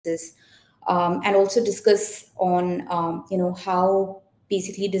and also discuss on how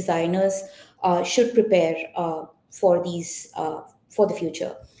basically designers should prepare for these for the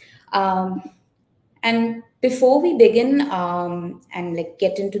future. And before we begin and like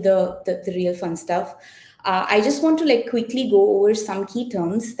get into the real fun stuff, I just want to like quickly go over some key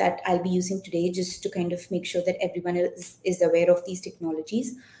terms that I'll be using today, just to kind of make sure that everyone is aware of these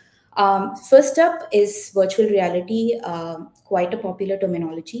technologies. First up is virtual reality, quite a popular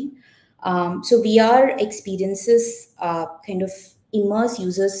terminology. So VR experiences kind of immerse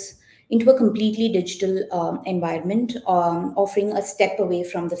users into a completely digital environment, offering a step away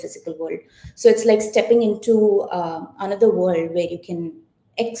from the physical world. So it's like stepping into another world where you can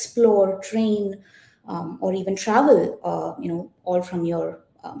explore, train, or even travel, all from your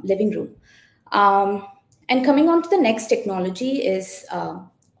living room. And coming on to the next technology is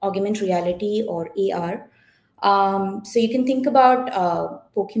augmented reality, or AR. So you can think about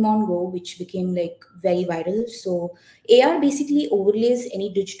Pokemon Go, which became like very viral. So AR basically overlays any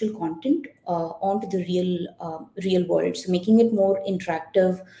digital content onto the real world, so making it more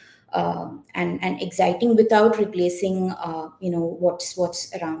interactive and exciting without replacing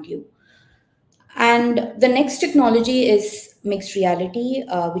what's around you. And the next technology is mixed reality,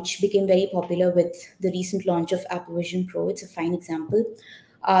 which became very popular with the recent launch of Apple Vision Pro. It's a fine example.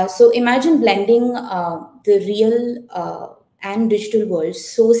 So imagine blending the real and digital worlds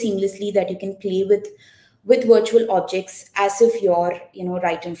so seamlessly that you can play with virtual objects as if you're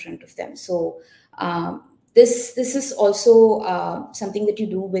right in front of them. So this is also something that you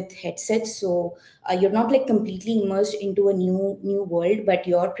do with headsets. So you're not like completely immersed into a new world, but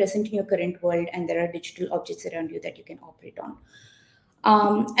you're present in your current world, and there are digital objects around you that you can operate on.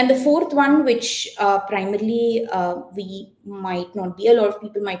 And the fourth one, which primarily we might not be, a lot of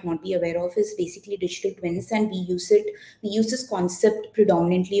people might not be aware of, is basically digital twins, and we use this concept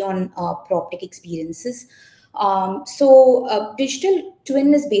predominantly on PropTech experiences. So digital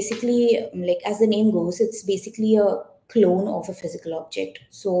twin is basically, like as the name goes, it's basically a clone of a physical object.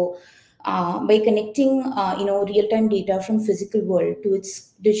 So by connecting real-time data from physical world to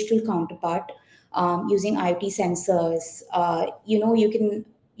its digital counterpart, using IoT sensors,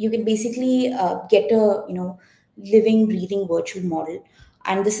 you can basically get a living, breathing virtual model.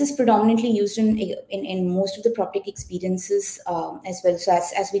 And this is predominantly used in most of the PropTech experiences as well. So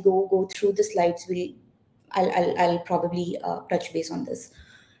as we go through the slides, I'll probably touch base on this.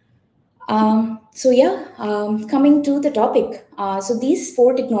 Coming to the topic. So these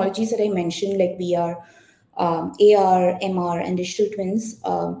four technologies that I mentioned, like VR, AR, MR, and digital twins,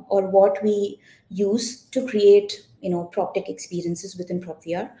 are what we use to create PropTech experiences within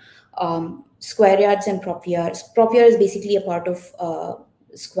PropVR. Square Yards and PropVR. PropVR is basically a part of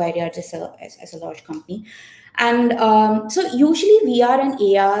Square Yards as a large company. And so usually VR and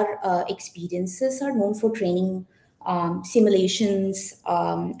AR experiences are known for training, simulations,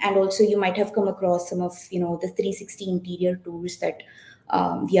 and also you might have come across some of the 360 interior tours that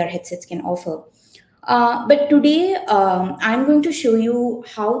VR headsets can offer. But today I'm going to show you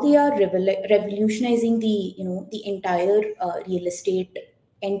how they are revolutionizing the entire real estate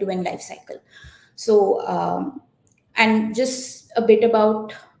end-to-end life cycle. So and just a bit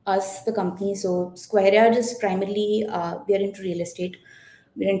about us, the company. So Square Yard is primarily we are into real estate.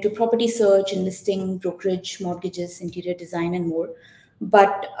 We're into property search and listing, brokerage, mortgages, interior design, and more.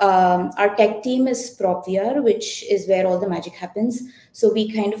 But our tech team is PropVR, which is where all the magic happens. So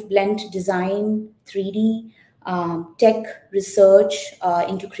we kind of blend design, 3D, tech, research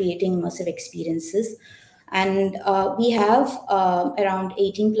into creating immersive experiences. And we have around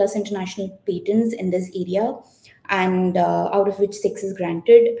 18 plus international patents in this area, and out of which 6 is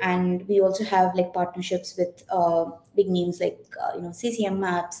granted. And we also have like partnerships with big names like CCM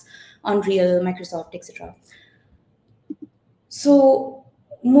Maps, Unreal, Microsoft, etc. So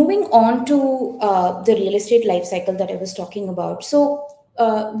moving on to the real estate life cycle that I was talking about. So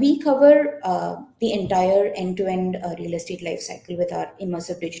we cover the entire end-to-end real estate life cycle with our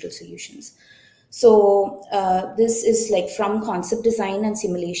immersive digital solutions. So this is like from concept design and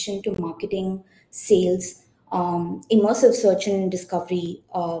simulation to marketing, sales, immersive search and discovery,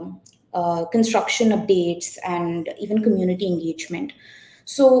 construction updates, and even community engagement.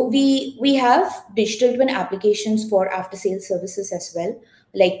 So we have digital twin applications for after sales services as well,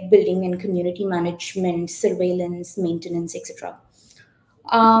 like building and community management, surveillance, maintenance, etc.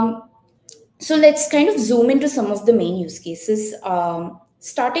 So let's kind of zoom into some of the main use cases,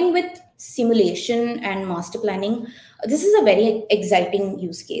 starting with simulation and master planning. This is a very exciting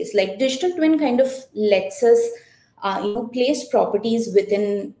use case. Like digital twin kind of lets us place properties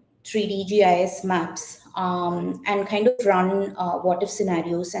within 3D GIS maps and kind of run what if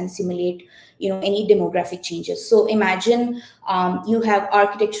scenarios and simulate any demographic changes. So imagine you have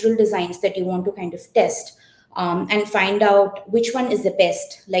architectural designs that you want to kind of test, and find out which one is the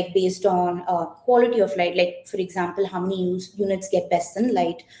best, like based on quality of light, like for example, how many units get best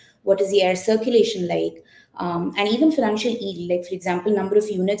sunlight, what is the air circulation like, and even financial yield, like for example, number of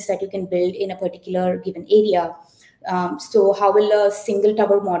units that you can build in a particular given area. So how will a single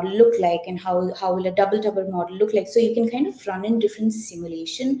tower model look like, and how will a double tower model look like? So you can kind of run in different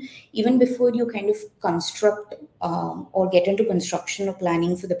simulation even before you kind of construct or get into construction or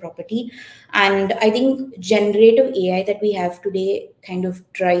planning for the property. And I think generative AI that we have today kind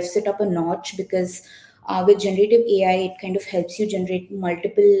of drives it up a notch, because with generative AI, it kind of helps you generate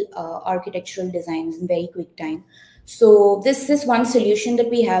multiple architectural designs in very quick time. So this one solution that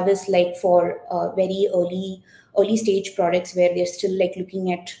we have is like for very early stage products, where they're still like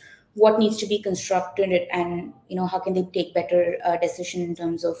looking at what needs to be constructed, and how can they take better decision in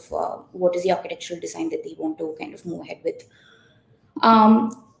terms of what is the architectural design that they want to kind of move ahead with.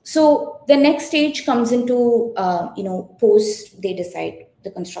 So the next stage comes into post they decide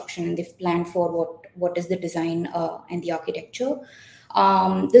the construction and they've planned for what is the design and the architecture.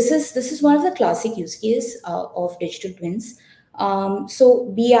 This is one of the classic use case of digital twins. So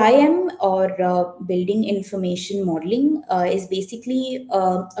BIM, or building information modeling, is basically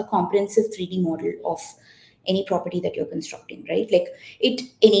a comprehensive 3D model of any property that you're constructing, right? Like, it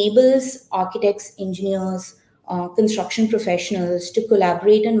enables architects, engineers, construction professionals to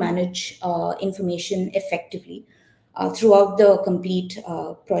collaborate and manage information effectively throughout the complete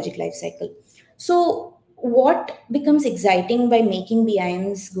project lifecycle. So what becomes exciting by making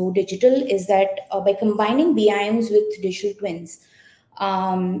BIMs go digital is that by combining BIMs with digital twins,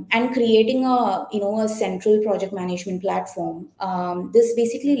 and creating a central project management platform, this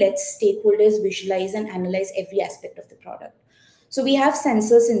basically lets stakeholders visualize and analyze every aspect of the product. So we have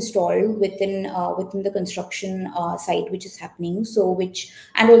sensors installed within the construction site which is happening.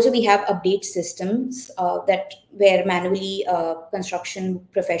 And also we have update systems that where manually construction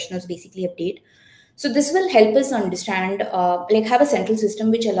professionals basically update. So this will help us understand, have a central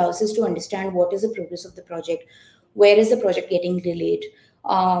system which allows us to understand what is the progress of the project, where is the project getting delayed,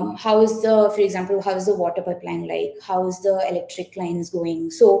 for example, how is the water pipeline like, how is the electric lines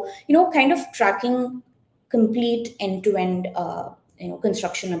going. So kind of tracking complete end-to-end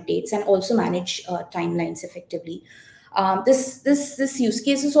construction updates, and also manage timelines effectively. This use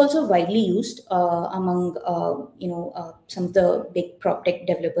case is also widely used among some of the big PropTech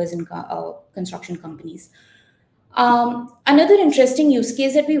developers and construction companies. Another interesting use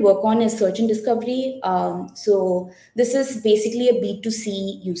case that we work on is search and discovery. So this is basically a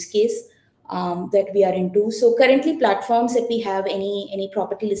B2C use case that we are into. So currently, platforms that we have, any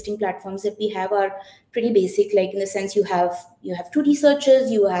property listing platforms that we have, are pretty basic. Like, in the sense, you have 2D searches,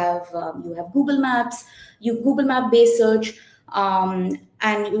 you have Google Maps, Google Map based search, and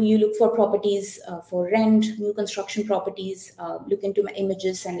you look for properties for rent, new construction properties, look into my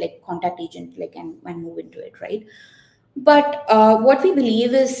images and like contact agent, like and move into it, right? But what we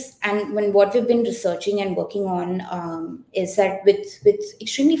believe is, and what we've been researching and working on, is that with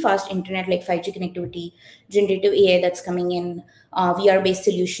extremely fast internet, like 5G connectivity, generative AI that's coming in, VR-based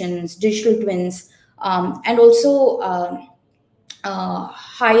solutions, digital twins, and also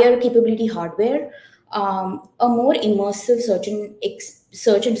higher capability hardware, a more immersive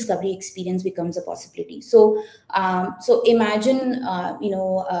search and discovery experience becomes a possibility. So imagine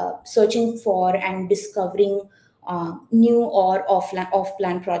searching for and discovering new or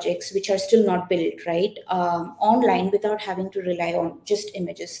off-plan projects which are still not built, right, online, without having to rely on just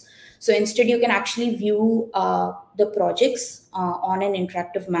images. So instead, you can actually view the projects on an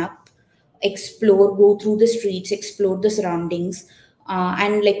interactive map, explore, go through the streets, explore the surroundings,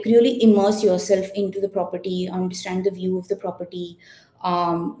 and like really immerse yourself into the property, understand the view of the property,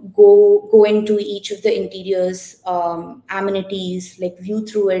 go into each of the interiors, amenities, like view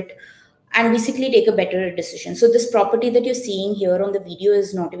through it, and basically take a better decision. So this property that you're seeing here on the video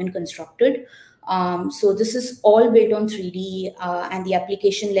is not even constructed. So this is all built on 3D, and the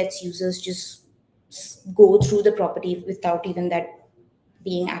application lets users just go through the property without even that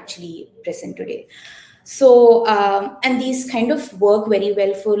being actually present today. So and these kind of work very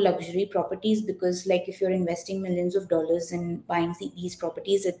well for luxury properties, because like if you're investing millions of dollars in buying these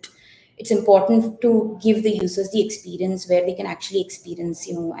properties, it's important to give the users the experience where they can actually experience,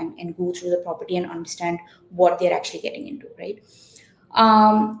 and go through the property and understand what they're actually getting into, right?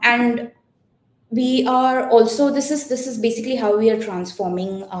 And we are also, this is basically how we are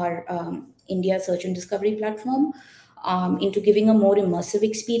transforming our India search and discovery platform. into giving a more immersive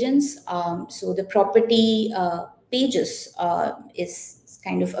experience. So the property pages is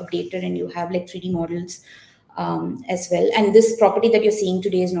kind of updated, and you have like 3D models as well. And this property that you're seeing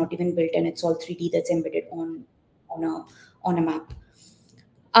today is not even built, and it's all 3D that's embedded on a on a map.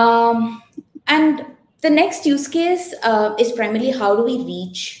 And the next use case is primarily how do we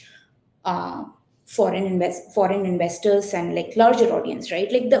reach uh, foreign investors and like larger audience,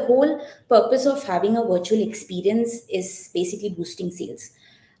 right? Like the whole purpose of having a virtual experience is basically boosting sales.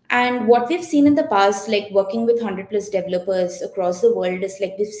 And what we've seen in the past, like working with 100 plus developers across the world, is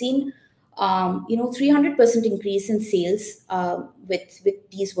like we've seen 300% increase in sales with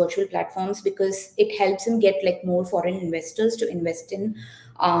these virtual platforms, because it helps them get like more foreign investors to invest in,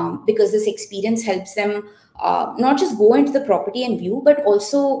 because this experience helps them not just go into the property and view, but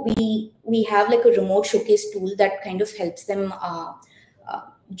also we have like a remote showcase tool that kind of helps them uh,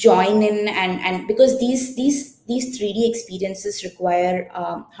 join in, and because these 3D experiences require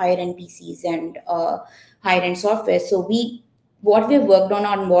higher end PCs and higher end software. So what we've worked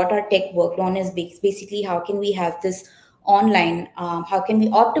on what our tech worked on is basically how can we have this online, how can we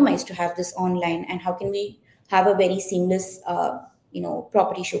optimize to have this online, and how can we have a very seamless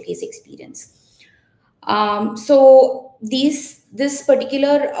property showcase experience. So this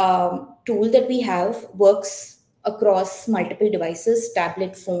particular tool that we have works across multiple devices: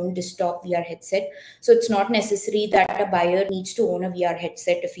 tablet, phone, desktop, VR headset. So it's not necessary that a buyer needs to own a VR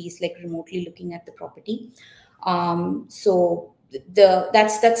headset if he's like remotely looking at the property. So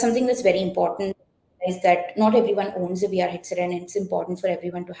that's something that's very important, is that not everyone owns a VR headset, and it's important for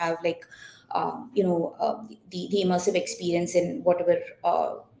everyone to have like the immersive experience in whatever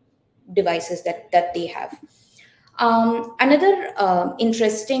devices that they have. Another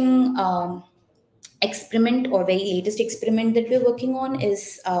interesting experiment, or very latest experiment that we're working on,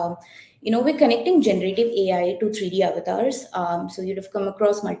 is we're connecting generative AI to 3D avatars. So you'd have come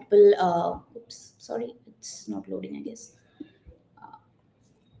across multiple. Oops, sorry, it's not loading, I guess.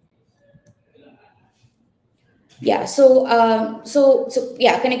 Yeah, so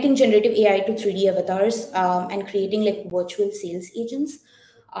yeah, connecting generative AI to 3D avatars, and creating like virtual sales agents.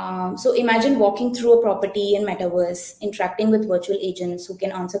 So imagine walking through a property in metaverse, interacting with virtual agents who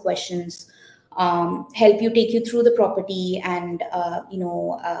can answer questions, help you take you through the property, and help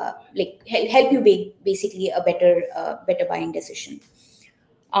you make basically a better buying decision.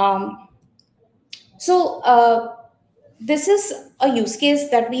 Um, so this is a use case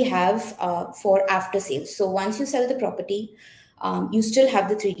that we have for after sales. So once you sell the property, you still have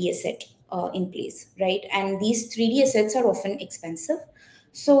the 3D asset in place, right? And these 3D assets are often expensive.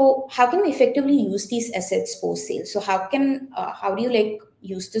 So how can we effectively use these assets post sale? So how do you like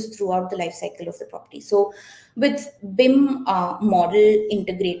use this throughout the life cycle of the property? So with BIM model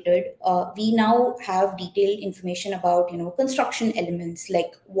integrated, we now have detailed information about construction elements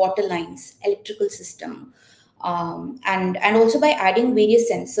like water lines, electrical system, and also by adding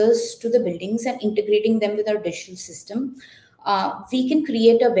various sensors to the buildings and integrating them with our digital system, we can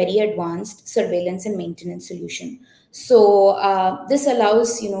create a very advanced surveillance and maintenance solution. So this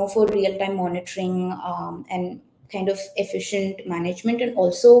allows for real-time monitoring, and kind of efficient management, and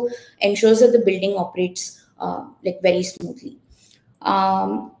also ensures that the building operates like very smoothly.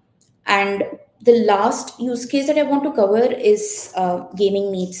 And the last use case that I want to cover is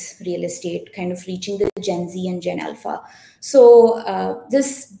gaming meets real estate, kind of reaching the Gen Z and Gen Alpha. So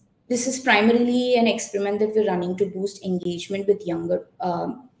this is primarily an experiment that we're running to boost engagement with younger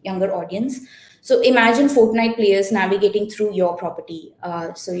audience. So imagine Fortnite players navigating through your property.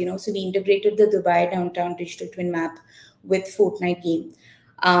 So we integrated the Dubai downtown digital twin map with Fortnite game,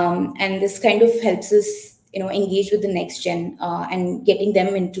 and this kind of helps us engage with the next gen, and getting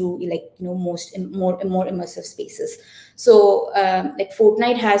them into like more immersive spaces. So like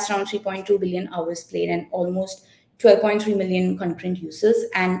Fortnite has around 3.2 billion hours played and almost 12.3 million concurrent users,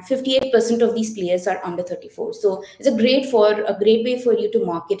 and 58% of these players are under 34. So it's a great way for you to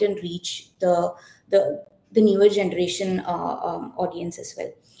market and reach the newer generation audience as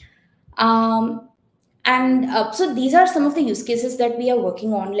well. Um, and so these are some of the use cases that we are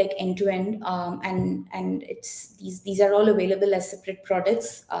working on like end to end, and it's these are all available as separate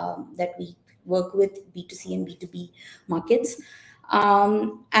products that we work with B2C and B2B markets.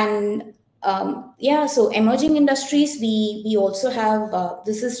 And so emerging industries, we also have,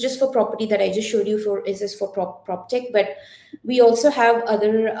 this is just for property that I just showed you for, is this for PropTech, but we also have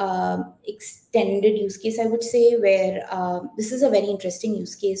other extended use case, I would say, where this is a very interesting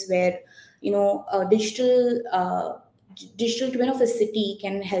use case where digital digital twin of a city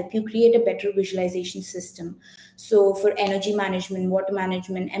can help you create a better visualization system. So for energy management, water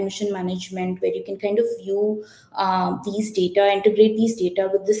management, emission management, where you can kind of view these data, integrate these data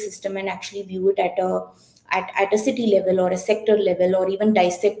with the system, and actually view it at a city level or a sector level, or even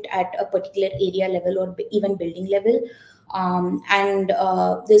dissect at a particular area level, or even building level. And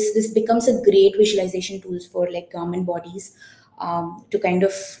this becomes a great visualization tools for like government bodies, to kind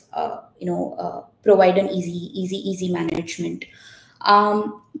of provide an easy management.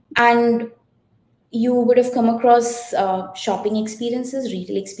 And you would have come across shopping experiences,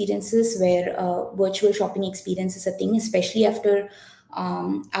 retail experiences, where virtual shopping experience is a thing, especially after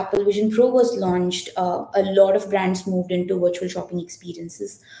Apple Vision Pro was launched. A lot of brands moved into virtual shopping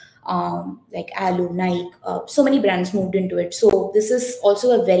experiences, like Alu, Nike, so many brands moved into it. So this is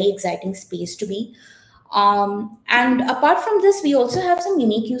also a very exciting space to be. And apart from this, we also have some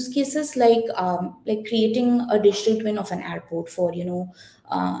unique use cases like creating a digital twin of an airport for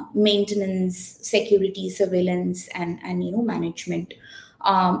maintenance, security, surveillance, and management,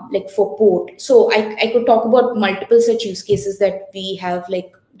 like for port. So I could talk about multiple such use cases that we have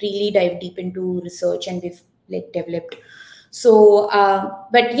like really dived deep into research and we've like developed. So,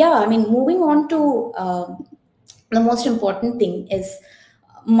 but yeah, I mean, moving on to the most important thing is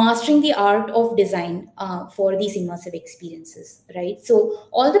mastering the art of design for these immersive experiences, right? So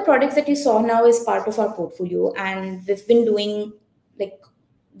all the products that you saw now is part of our portfolio, and we've been doing like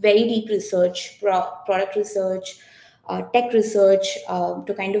very deep research, product research, tech research,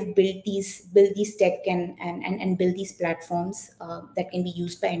 to kind of build these tech and build these platforms that can be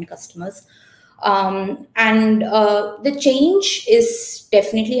used by end customers. And the change is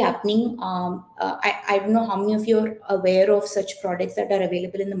definitely happening. I don't know how many of you are aware of such products that are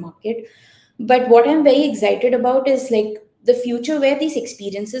available in the market, but what I'm very excited about is like the future where these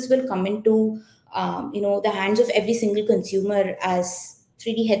experiences will come into the hands of every single consumer as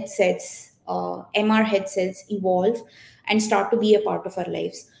 3D headsets, MR headsets evolve and start to be a part of our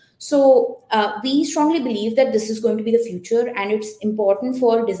lives. So we strongly believe that this is going to be the future, and it's important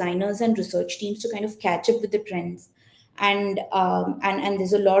for designers and research teams to kind of catch up with the trends. And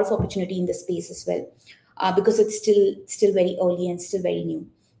there's a lot of opportunity in this space as well, because it's still very early and still very new.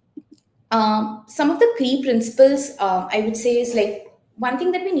 Some of the key principles, I would say, is like one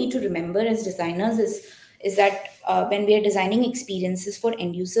thing that we need to remember as designers is that when we are designing experiences for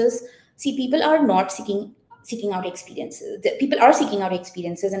end users, see, people are not seeking out experiences. People are seeking out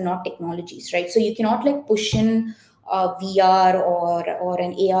experiences and not technologies, right? So you cannot like push in VR or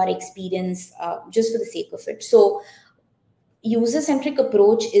an AR experience just for the sake of it. So user-centric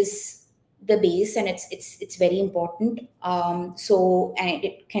approach is the base, and it's very important. So and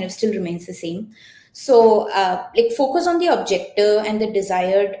it kind of still remains the same. So like focus on the objective and the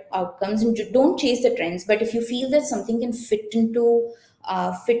desired outcomes, and don't chase the trends. But if you feel that something can fit into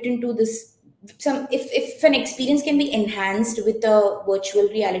this, if an experience can be enhanced with a virtual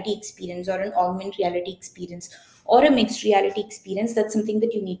reality experience or an augmented reality experience or a mixed reality experience, that's something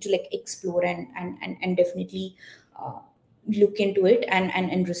that you need to like explore and definitely look into it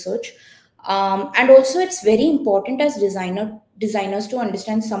and research. And also it's very important as designers to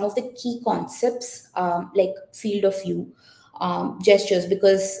understand some of the key concepts, like field of view, gestures,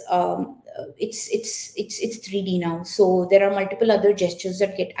 because it's 3D now, so there are multiple other gestures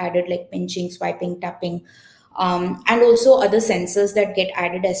that get added, like pinching, swiping, tapping, and also other sensors that get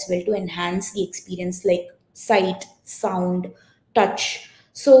added as well to enhance the experience, like sight, sound, touch.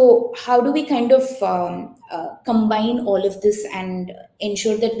 So how do we kind of combine all of this and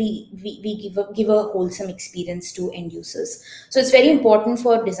ensure that we give a wholesome experience to end users? So it's very important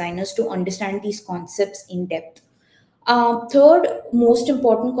for designers to understand these concepts in depth. Third most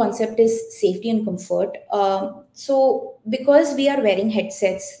important concept is safety and comfort. So because we are wearing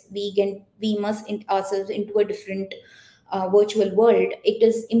headsets, we must ourselves into a different virtual world. It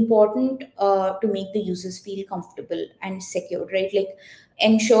is important to make the users feel comfortable and secure, right? Like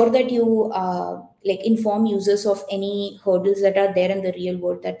ensure that you like inform users of any hurdles that are there in the real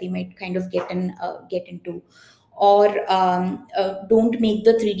world that they might kind of get into, or don't make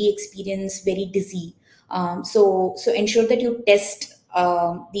the 3D experience very dizzy. So ensure that you test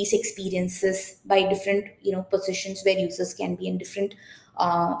these experiences by different positions where users can be in different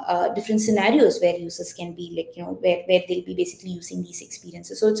scenarios where users can be, like where they'll be basically using these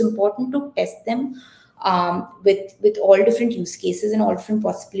experiences. So it's important to test them with all different use cases and all different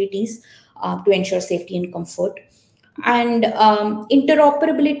possibilities to ensure safety and comfort. And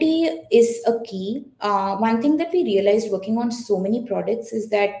interoperability is a key. One thing that we realized working on so many products is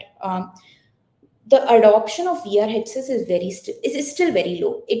that the adoption of VR headsets is still very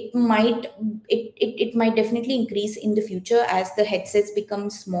low. It might definitely increase in the future as the headsets become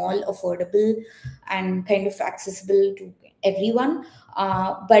small, affordable, and kind of accessible to everyone.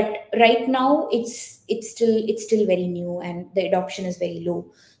 But right now, it's still very new, and the adoption is very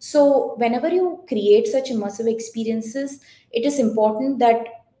low. So whenever you create such immersive experiences, it is important that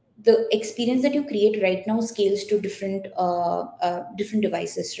the experience that you create right now scales to different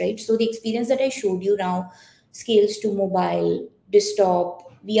devices, right? So the experience that I showed you now scales to mobile,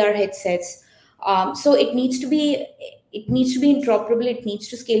 desktop, VR headsets. So it needs to be interoperable. It needs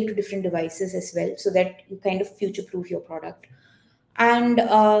to scale to different devices as well, so that you kind of future proof your product. And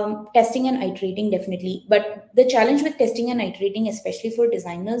testing and iterating, definitely. But the challenge with testing and iterating, especially for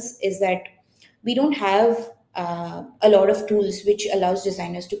designers, is that we don't have a lot of tools which allows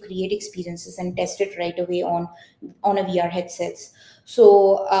designers to create experiences and test it right away on a VR headsets.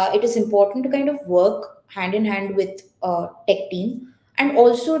 So it is important to kind of work hand in hand with tech team, and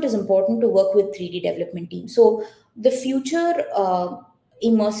also it is important to work with 3D development team. So the future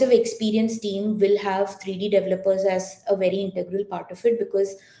immersive experience team will have 3D developers as a very integral part of it,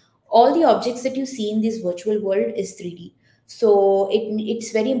 because all the objects that you see in this virtual world is 3D. So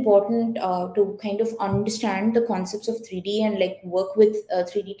it's very important to kind of understand the concepts of 3D and like work with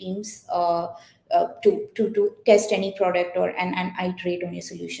 3D teams to test any product and iterate on your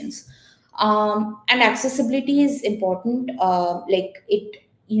solutions. And accessibility is important.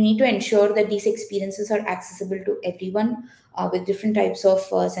 You need to ensure that these experiences are accessible to everyone with different types of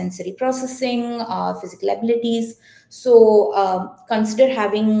sensory processing, physical abilities. So uh, consider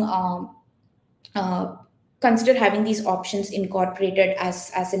having these options incorporated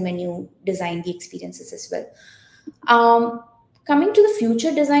as in when you design the experiences as well. Coming to the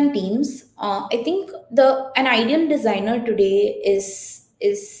future design teams, I think the an ideal designer today is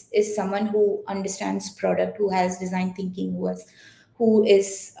someone who understands product, who has design thinking,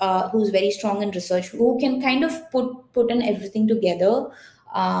 who's very strong in research, who can kind of put in everything together.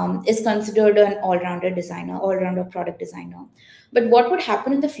 Is considered an all-rounder designer, all-rounder product designer. But what would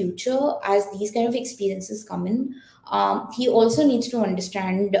happen in the future as these kind of experiences come in? He also needs to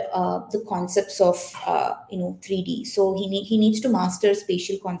understand the concepts of 3D. So he needs to master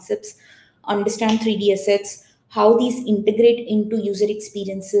spatial concepts, understand 3D assets, how these integrate into user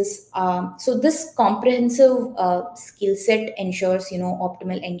experiences. So this comprehensive skill set ensures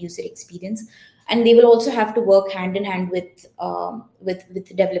optimal end user experience, and they will also have to work hand in hand with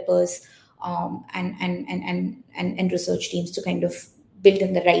developers and research teams to kind of build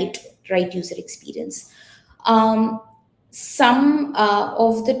in the right user experience. Um, some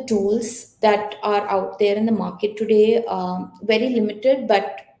of the tools that are out there in the market today, very limited,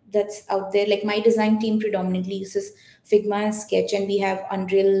 but that's out there. Like my design team predominantly uses Figma and Sketch, and we have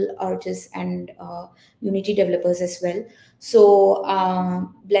Unreal artists and Unity developers as well. So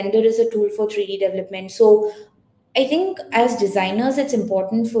Blender is a tool for 3D development. So I think as designers, it's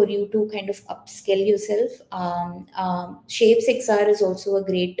important for you to kind of upskill yourself. Shapes XR is also a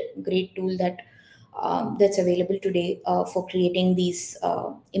great tool that's available today for creating these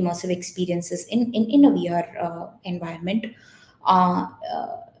immersive experiences in a VR environment.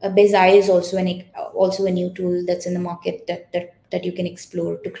 Bezier is also a new tool that's in the market that you can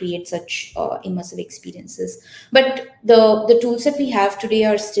explore to create such immersive experiences. But the tools that we have today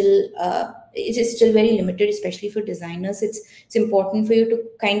are still it is still very limited, especially for designers. It's important for you to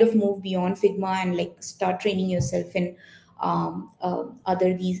kind of move beyond Figma and like start training yourself in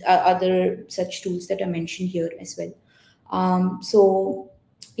other such tools that are mentioned here as well. So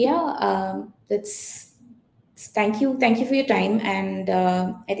yeah, that's thank you for your time. And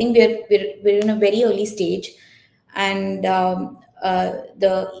I think we're in a very early stage, and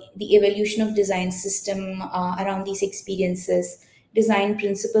the evolution of design system around these experiences, design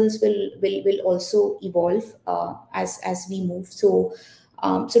principles will also evolve as we move. So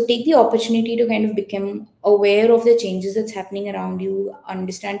take the opportunity to kind of become aware of the changes that's happening around you,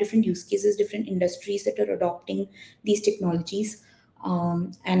 understand different use cases, different industries that are adopting these technologies.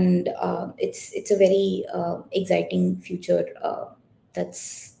 And it's a very exciting future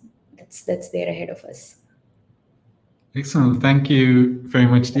that's there ahead of us. Excellent. Thank you very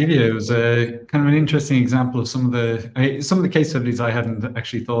much, Divya. It was a kind of an interesting example of some of the case studies I hadn't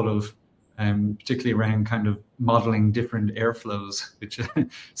actually thought of, particularly around kind of modeling different airflows, which is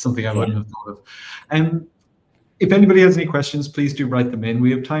something I wouldn't have thought of. If anybody has any questions, please do write them in.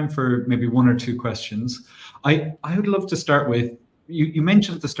 We have time for maybe one or two questions. I would love to start with, you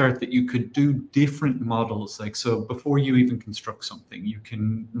mentioned at the start that you could do different models, like so before you even construct something, you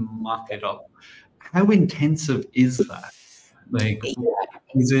can mock it up. How intensive is that? Like, Yeah.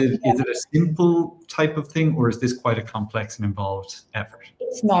 is it a simple type of thing, or is this quite a complex and involved effort?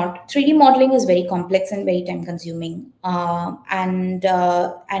 It's not. 3D modeling is very complex and very time consuming. And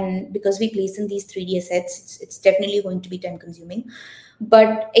because we place in these 3D assets, it's definitely going to be time consuming.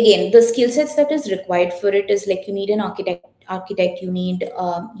 But again, the skill sets that is required for it is like you need an architect, you need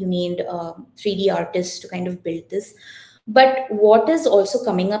 3D artists to kind of build this. But what is also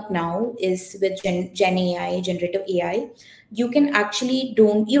coming up now is with Gen AI, generative AI, you can actually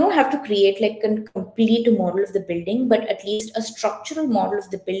you don't have to create like a complete model of the building, but at least a structural model of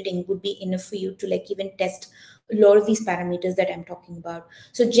the building would be enough for you to like even test a lot of these parameters that I'm talking about.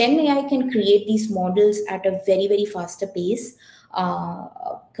 So Gen AI can create these models at a very, very faster pace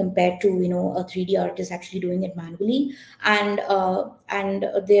compared to a 3D artist actually doing it manually. And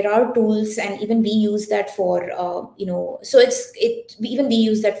there are tools, and even we use that for so even we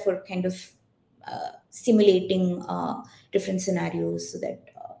use that for kind of simulating different scenarios so that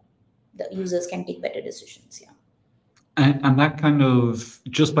the users can take better decisions. Yeah. And that kind of,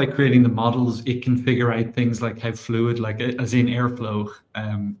 just by creating the models, it can figure out things like how fluid, like as in airflow,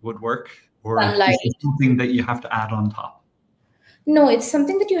 would work, or Sunlight. is it something that you have to add on top? No, it's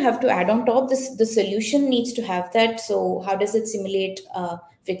something that you have to add on top. The solution needs to have that. So how does it simulate, for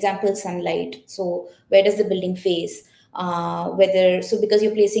example, sunlight? So where does the building face? Whether so because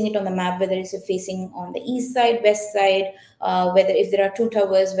you're placing it on the map, whether it's facing on the east side, west side, whether if there are two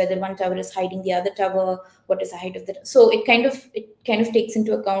towers, whether one tower is hiding the other tower, what is the height of the. So it kind of takes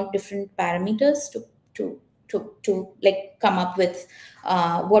into account different parameters to like come up with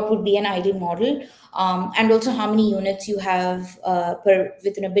what would be an ideal model, and also how many units you have per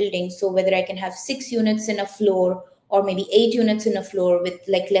within a building. So whether I can have 6 units in a floor or maybe 8 units in a floor with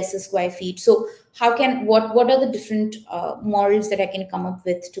like lesser square feet. So what are the different models that I can come up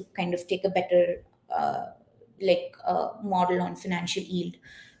with to kind of take a better model on financial yield.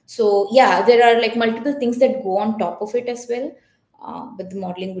 So yeah, there are like multiple things that go on top of it as well, but the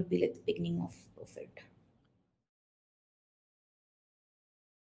modeling would be like the beginning of it.